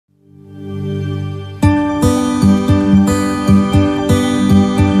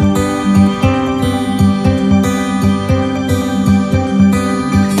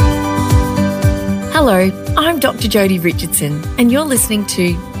Dr. Jodie Richardson, and you're listening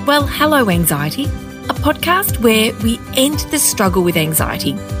to Well, Hello Anxiety, a podcast where we end the struggle with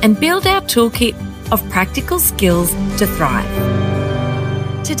anxiety and build our toolkit of practical skills to thrive.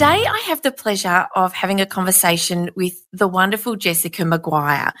 Today, I have the pleasure of having a conversation with the wonderful Jessica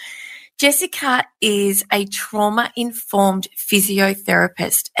Maguire. Jessica is a trauma-informed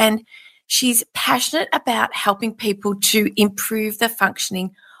physiotherapist, and she's passionate about helping people to improve the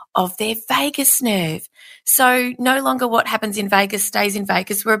functioning of their vagus nerve. So no longer what happens in Vegas stays in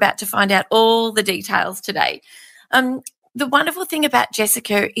Vegas. We're about to find out all the details today. The wonderful thing about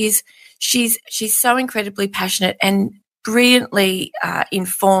Jessica is she's so incredibly passionate and brilliantly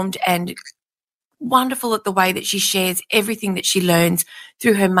informed and wonderful at the way that she shares everything that she learns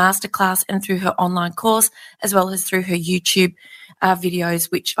through her masterclass and through her online course, as well as through her YouTube videos,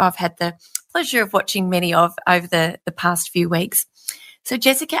 which I've had the pleasure of watching many of over the past few weeks. So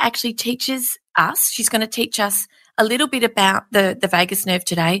Jessica actually teaches us, she's going to teach us a little bit about the vagus nerve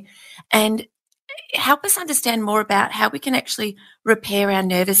today and help us understand more about how we can actually repair our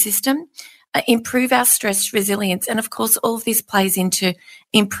nervous system, improve our stress resilience, and of course all of this plays into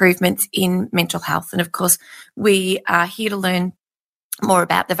improvements in mental health. And of course we are here to learn more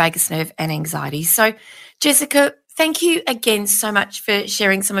about the vagus nerve and anxiety. So Jessica, thank you again so much for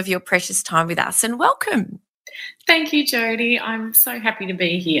sharing some of your precious time with us, and welcome. Thank you, Jodie. I'm so happy to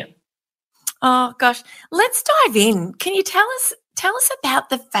be here. Oh gosh, let's dive in. Can you tell us about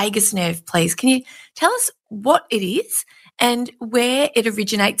the vagus nerve, please? Can you tell us what it is and where it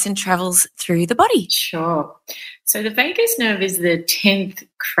originates and travels through the body? Sure. So the vagus nerve is the 10th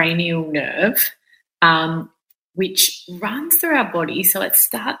cranial nerve, which runs through our body. So it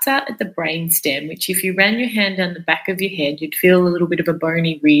starts out at the brainstem, which if you ran your hand down the back of your head, you'd feel a little bit of a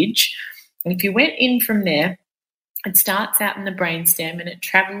bony ridge. And if you went in from there, it starts out in the brainstem and it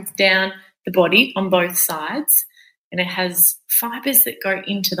travels down the body on both sides, and it has fibres that go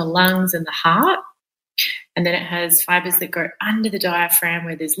into the lungs and the heart, and then it has fibres that go under the diaphragm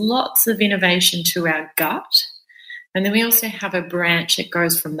where there's lots of innervation to our gut, and then we also have a branch that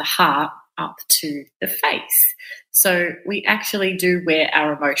goes from the heart up to the face. So we actually do wear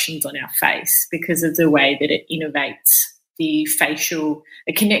our emotions on our face because of the way that it innervates the facial.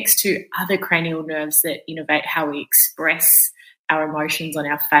 It connects to other cranial nerves that innervate how we express our emotions on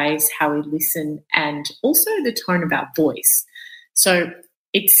our face, how we listen, and also the tone of our voice. So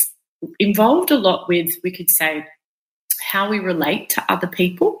it's involved a lot with, we could say, how we relate to other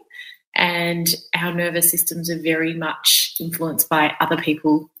people, and our nervous systems are very much influenced by other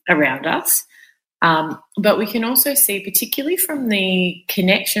people around us. But we can also see, particularly from the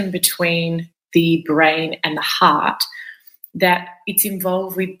connection between the brain and the heart, that it's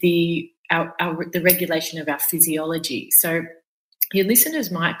involved with the regulation of our physiology. So your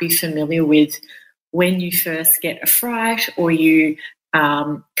listeners might be familiar with when you first get a fright, or you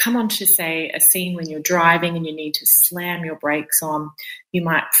come onto, say, a scene when you're driving and you need to slam your brakes on. You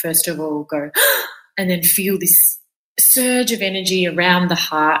might first of all go and then feel this surge of energy around the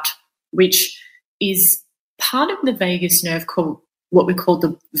heart, which is part of the vagus nerve, called what we call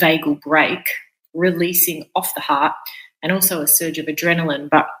the vagal brake, releasing off the heart, and also a surge of adrenaline.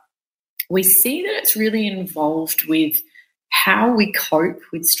 But we see that it's really involved with how we cope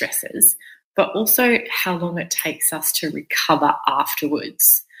with stresses, but also how long it takes us to recover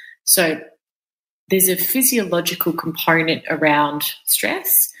afterwards. So there's a physiological component around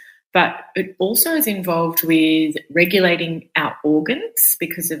stress, but it also is involved with regulating our organs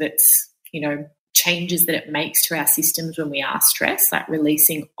because of its, changes that it makes to our systems when we are stressed, like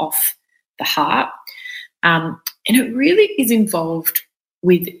releasing off the heart. And it really is involved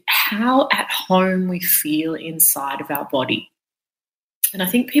with how at home we feel inside of our body. And I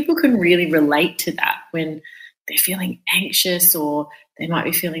think people can really relate to that when they're feeling anxious, or they might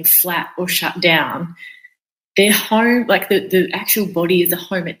be feeling flat or shut down. Their home, like the actual body as a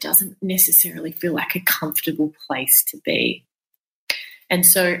home, it doesn't necessarily feel like a comfortable place to be. And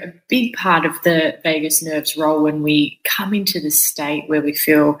so a big part of the vagus nerve's role when we come into the state where we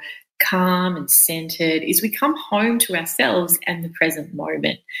feel calm and centered is we come home to ourselves and the present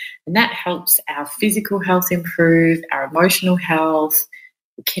moment. And that helps our physical health improve, our emotional health,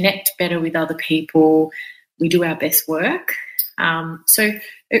 we connect better with other people, we do our best work. So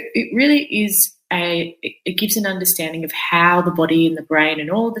it really is it gives an understanding of how the body and the brain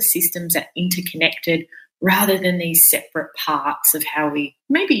and all the systems are interconnected, rather than these separate parts of how we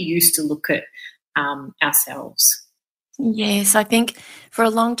maybe used to look at ourselves. Yes, I think for a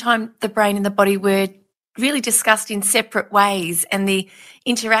long time the brain and the body were really discussed in separate ways, and the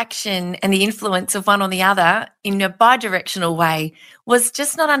interaction and the influence of one on the other in a bidirectional way was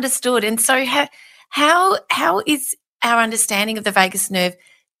just not understood. And so How is our understanding of the vagus nerve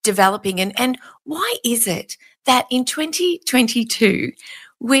developing, and why is it that in 2022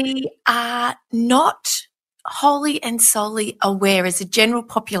 we are not wholly and solely aware as a general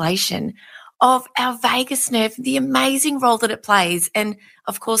population of our vagus nerve, the amazing role that it plays? And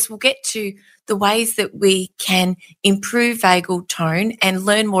of course, we'll get to the ways that we can improve vagal tone and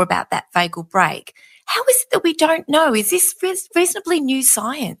learn more about that vagal brake. How is it that we don't know? Is this reasonably new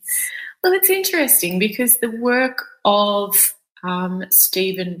science? Well, it's interesting because the work of Dr.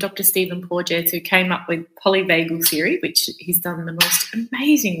 Stephen Porges, who came up with polyvagal theory, which he's done the most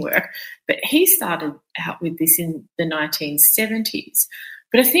amazing work, but he started out with this in the 1970s.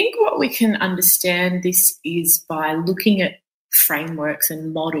 But I think what we can understand this is by looking at frameworks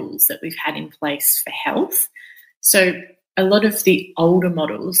and models that we've had in place for health. So a lot of the older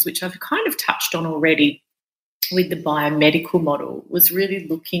models, which I've kind of touched on already with the biomedical model, was really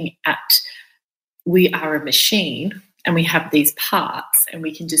looking at we are a machine and we have these parts and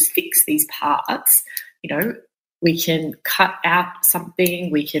we can just fix these parts. You know, we can cut out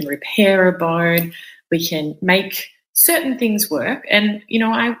something, we can repair a bone, we can make certain things work. And, you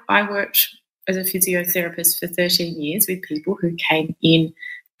know, I worked as a physiotherapist for 13 years with people who came in,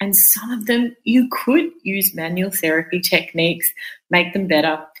 and some of them you could use manual therapy techniques, make them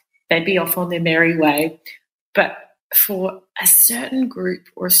better. They'd be off on their merry way. But for a certain group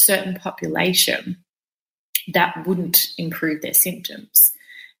or a certain population, that wouldn't improve their symptoms.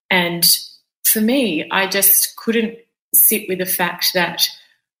 And for me, I just couldn't sit with the fact that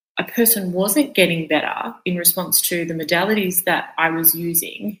a person wasn't getting better in response to the modalities that I was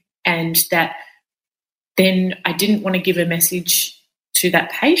using, and that then I didn't want to give a message to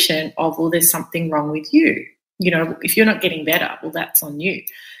that patient of, well, there's something wrong with you. You know, if you're not getting better, well, that's on you.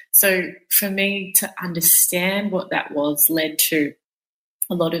 So for me to understand what that was led to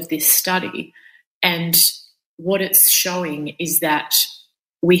a lot of this study. And what it's showing is that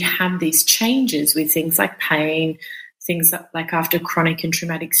we have these changes with things like pain, things like after chronic and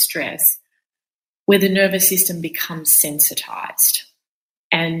traumatic stress, where the nervous system becomes sensitized.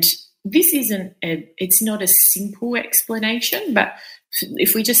 And this it's not a simple explanation, but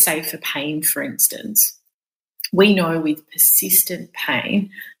if we just say for pain, for instance, we know with persistent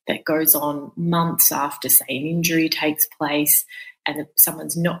pain that goes on months after, say, an injury takes place and that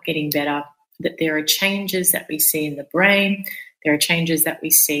someone's not getting better, that there are changes that we see in the brain, there are changes that we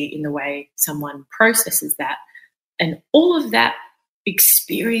see in the way someone processes that. And all of that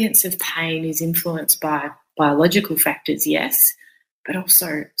experience of pain is influenced by biological factors, yes, but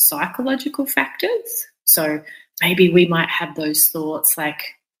also psychological factors. So maybe we might have those thoughts like,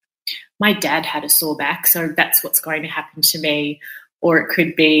 my dad had a sore back, so that's what's going to happen to me. Or it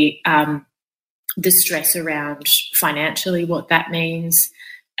could be the stress around financially, what that means.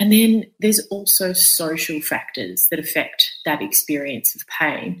 And then there's also social factors that affect that experience of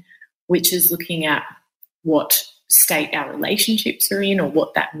pain, which is looking at what state our relationships are in or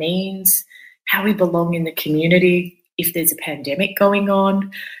what that means, how we belong in the community, if there's a pandemic going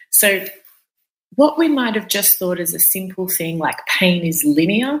on. So what we might have just thought as a simple thing like pain is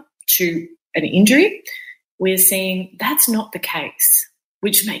linear to an injury, we're seeing that's not the case,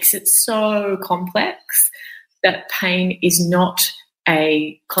 which makes it so complex that pain is not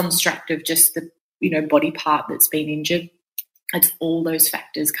a construct of just the body part that's been injured. It's all those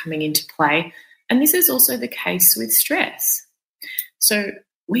factors coming into play. And this is also the case with stress. So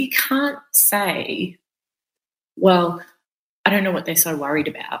we can't say, well, I don't know what they're so worried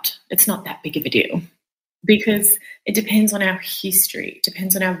about. It's not that big of a deal, because it depends on our history. It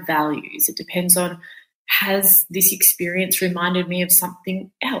depends on our values. It depends on, has this experience reminded me of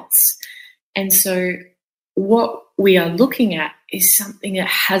something else? And so what we are looking at is something that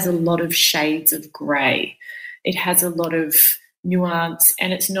has a lot of shades of grey. It has a lot of nuance,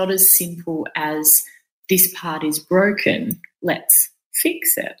 and it's not as simple as this part is broken, let's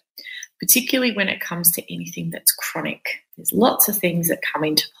fix it, particularly when it comes to anything that's chronic. There's lots of things that come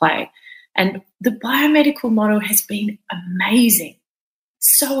into play. And the biomedical model has been amazing,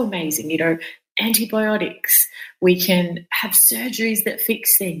 so amazing. Antibiotics, we can have surgeries that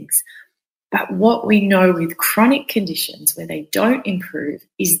fix things. But what we know with chronic conditions where they don't improve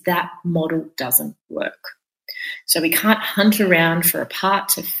is that model doesn't work. So we can't hunt around for a part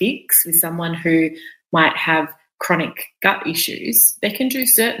to fix with someone who might have chronic gut issues. They can do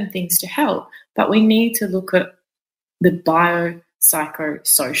certain things to help, but we need to look at the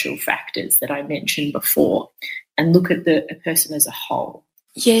biopsychosocial factors that I mentioned before and look at a person as a whole.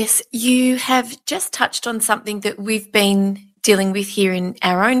 Yes, you have just touched on something that we've been dealing with here in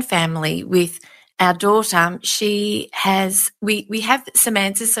our own family with our daughter, we have some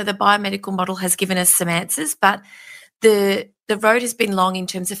answers. So the biomedical model has given us some answers, but the road has been long in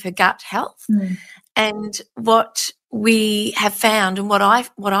terms of her gut health. And what we have found, and what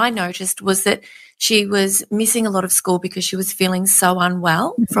I noticed, was that she was missing a lot of school because she was feeling so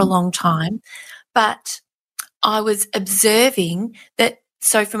unwell for a long time. But I was observing that.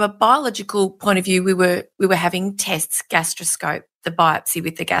 So from a biological point of view, we were having tests, gastroscope, the biopsy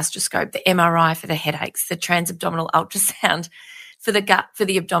with the gastroscope, the MRI for the headaches, the transabdominal ultrasound for the gut, for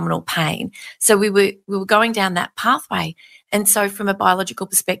the abdominal pain. So we were going down that pathway. And so from a biological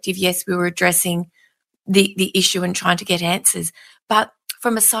perspective, yes, we were addressing the issue and trying to get answers. But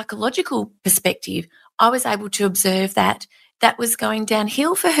from a psychological perspective, I was able to observe that was going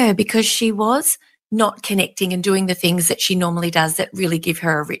downhill for her because she was not connecting and doing the things that she normally does that really give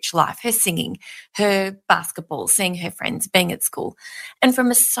her a rich life, her singing, her basketball, seeing her friends, being at school. And from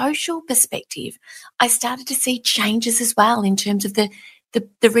a social perspective, I started to see changes as well in terms of the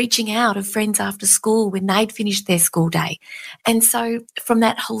reaching out of friends after school when they'd finished their school day. And so from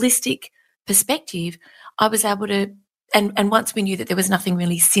that holistic perspective, I was able to, and once we knew that there was nothing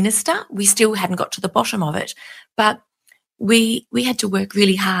really sinister, we still hadn't got to the bottom of it, but we had to work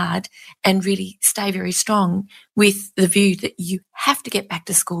really hard and really stay very strong with the view that you have to get back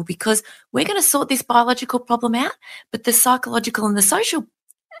to school because we're going to sort this biological problem out, but the psychological and the social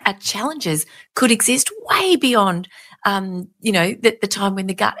challenges could exist way beyond, the time when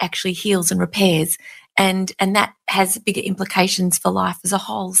the gut actually heals and repairs, and that has bigger implications for life as a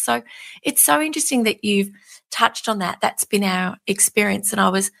whole. So it's so interesting that you've touched on that. That's been our experience, and I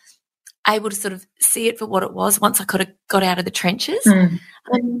was able to sort of see it for what it was once I could have got out of the trenches.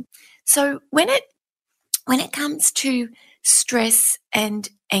 So when it comes to stress and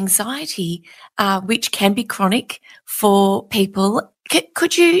anxiety, which can be chronic for people,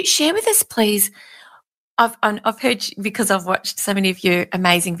 could you share with us, please? I've heard, because I've watched so many of your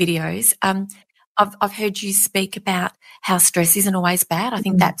amazing videos, I've heard you speak about how stress isn't always bad. I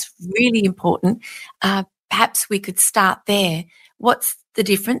think that's really important. Perhaps we could start there. What's the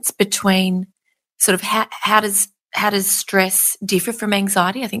difference between sort of how does stress differ from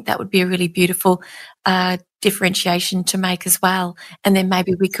anxiety? I think that would be a really beautiful differentiation to make as well. And then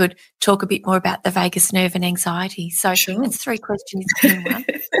maybe we could talk a bit more about the vagus nerve and anxiety. So that's 3 questions in one.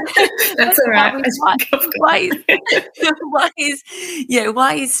 That's all right.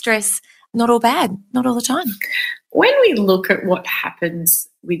 Why is stress not all bad, not all the time? When we look at what happens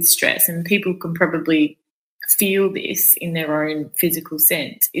with stress, and people can probably feel this in their own physical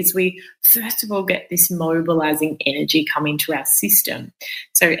sense, is we first of all get this mobilizing energy coming to our system.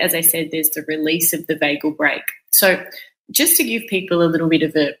 So as I said, there's the release of the vagal brake. So just to give people a little bit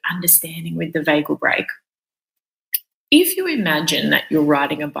of an understanding with the vagal brake, if you imagine that you're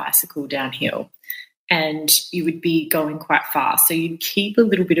riding a bicycle downhill and you would be going quite fast, so you'd keep a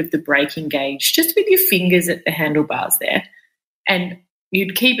little bit of the brake engaged just with your fingers at the handlebars there, and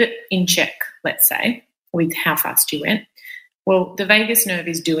you'd keep it in check, let's say, with how fast you went. Well, the vagus nerve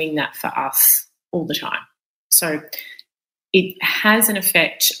is doing that for us all the time. So it has an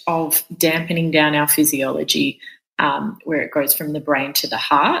effect of dampening down our physiology, where it goes from the brain to the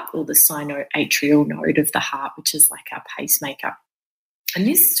heart, or the sinoatrial node of the heart, which is like our pacemaker. And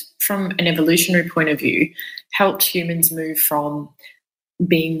this, from an evolutionary point of view, helped humans move from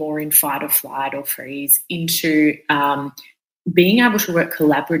being more in fight or flight or freeze into being able to work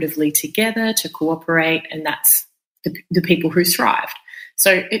collaboratively together, to cooperate, and that's the people who thrived.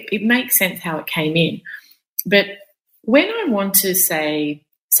 So it makes sense how it came in. But when I want to say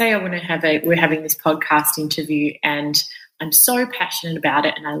I want to we're having this podcast interview and I'm so passionate about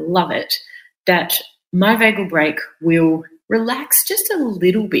it and I love it, that my vagal brake will relax just a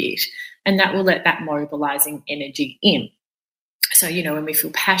little bit, and that will let that mobilizing energy in. So, when we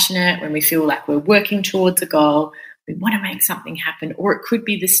feel passionate, when we feel like we're working towards a goal, we want to make something happen, or it could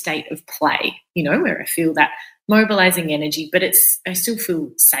be the state of play, where I feel that mobilizing energy, but I still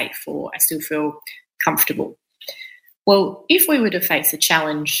feel safe, or I still feel comfortable. Well, if we were to face a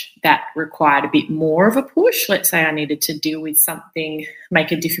challenge that required a bit more of a push, let's say I needed to deal with something,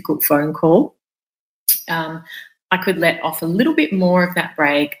 make a difficult phone call, I could let off a little bit more of that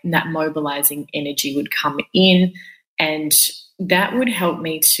brake, and that mobilizing energy would come in, and that would help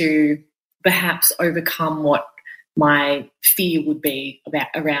me to perhaps overcome what my fear would be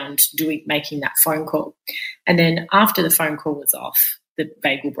around making that phone call. And then after the phone call was off, the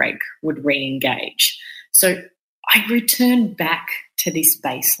vagal brake would re-engage. So I return back to this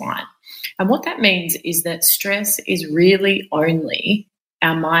baseline. And what that means is that stress is really only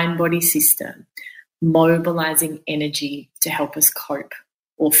our mind-body system mobilizing energy to help us cope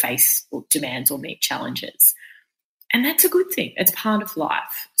or face or demands or meet challenges. And that's a good thing. It's part of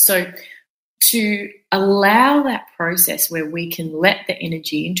life. So to allow that process where we can let the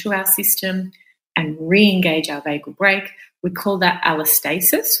energy into our system and re-engage our vagal brake, we call that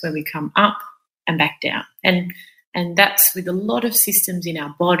allostasis, where we come up and back down. And that's with a lot of systems in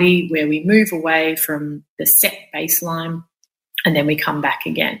our body where we move away from the set baseline and then we come back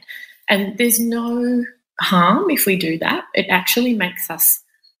again. And there's no harm if we do that. It actually makes us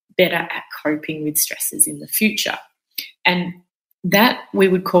better at coping with stresses in the future. And that we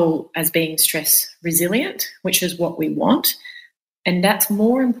would call as being stress resilient, which is what we want. And that's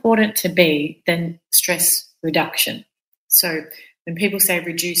more important to be than stress reduction. So when people say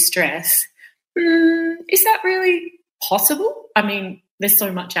reduce stress, is that really possible? I mean, there's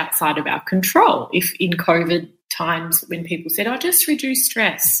so much outside of our control. If in COVID times when people said, just reduce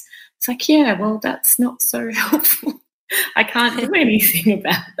stress, it's like, yeah, well, that's not so helpful. I can't do anything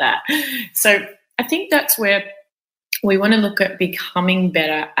about that. So I think that's where we want to look at becoming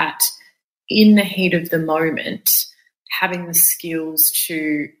better at, in the heat of the moment, having the skills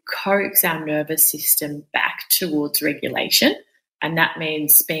to coax our nervous system back towards regulation. And that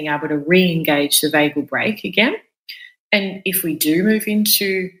means being able to re-engage the vagal brake again. And if we do move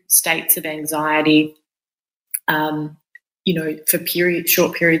into states of anxiety, for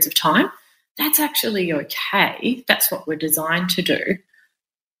short periods of time, that's actually okay. That's what we're designed to do.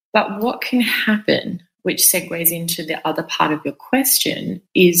 But what can happen, which segues into the other part of your question,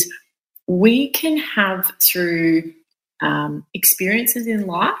 is we can have through experiences in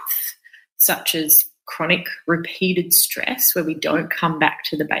life, such as chronic repeated stress where we don't come back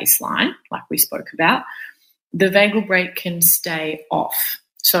to the baseline, like we spoke about, the vagal brake can stay off.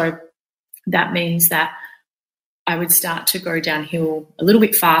 So that means that I would start to go downhill a little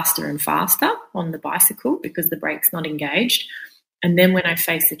bit faster and faster on the bicycle because the brake's not engaged. And then when I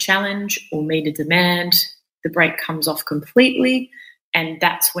face a challenge or meet a demand, the brake comes off completely. And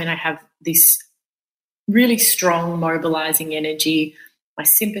that's when I have this really strong mobilizing energy. My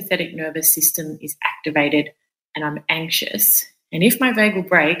sympathetic nervous system is activated and I'm anxious. And if my vagal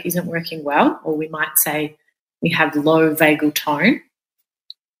brake isn't working well, or we might say we have low vagal tone,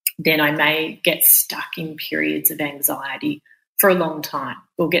 then I may get stuck in periods of anxiety for a long time,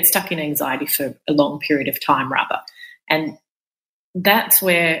 or get stuck in anxiety for a long period of time, rather. And that's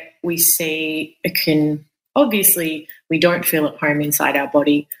where we see it can, obviously, we don't feel at home inside our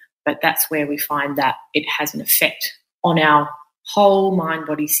body, but that's where we find that it has an effect on our whole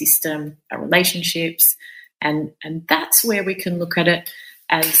mind-body system, our relationships, and that's where we can look at it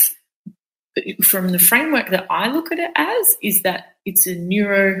as, from the framework that I look at it as, is that it's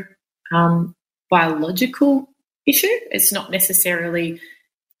a biological issue. It's not necessarily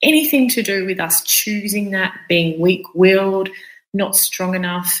anything to do with us choosing that, being weak-willed, not strong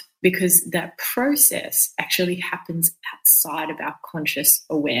enough, because that process actually happens outside of our conscious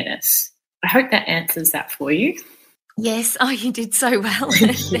awareness. I hope that answers that for you. Yes. Oh, you did so well.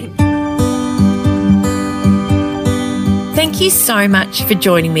 Thank you so much for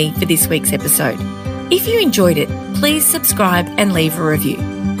joining me for this week's episode. If you enjoyed it, please subscribe and leave a review.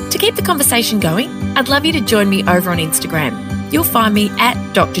 To keep the conversation going, I'd love you to join me over on Instagram. You'll find me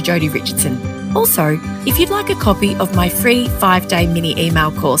at Dr. Jodie Richardson. Also, if you'd like a copy of my free 5-day mini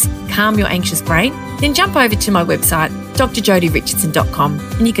email course, Calm Your Anxious Brain, then jump over to my website, drjodirichardson.com,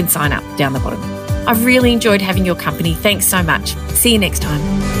 and you can sign up down the bottom. I've really enjoyed having your company. Thanks so much. See you next time.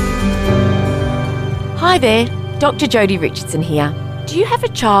 Hi there, Dr. Jodie Richardson here. Do you have a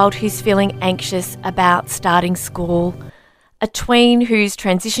child who's feeling anxious about starting school, a tween who's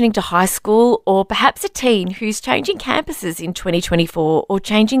transitioning to high school, or perhaps a teen who's changing campuses in 2024 or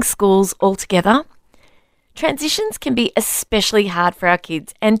changing schools altogether? Transitions can be especially hard for our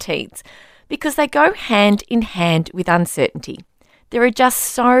kids and teens because they go hand in hand with uncertainty. There are just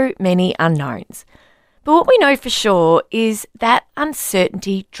so many unknowns. But what we know for sure is that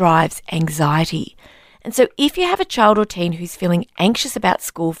uncertainty drives anxiety. And so if you have a child or teen who's feeling anxious about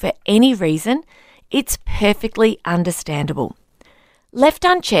school for any reason, it's perfectly understandable. Left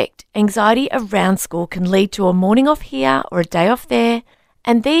unchecked, anxiety around school can lead to a morning off here or a day off there,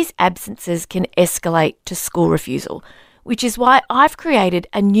 and these absences can escalate to school refusal, which is why I've created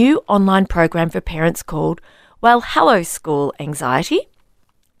a new online program for parents called Well, Hello School Anxiety.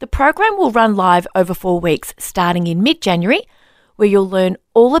 The program will run live over 4 weeks starting in mid-January, where you'll learn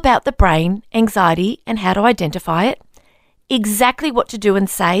all about the brain, anxiety, and how to identify it, exactly what to do and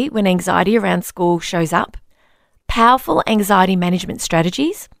say when anxiety around school shows up, powerful anxiety management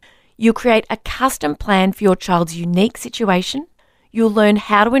strategies. You'll create a custom plan for your child's unique situation. You'll learn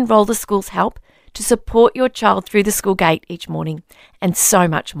how to enrol the school's help to support your child through the school gate each morning, and so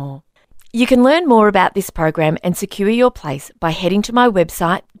much more. You can learn more about this program and secure your place by heading to my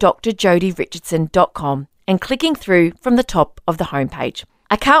website, drjodirichardson.com, and clicking through from the top of the homepage.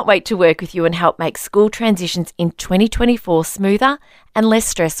 I can't wait to work with you and help make school transitions in 2024 smoother and less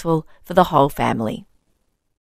stressful for the whole family.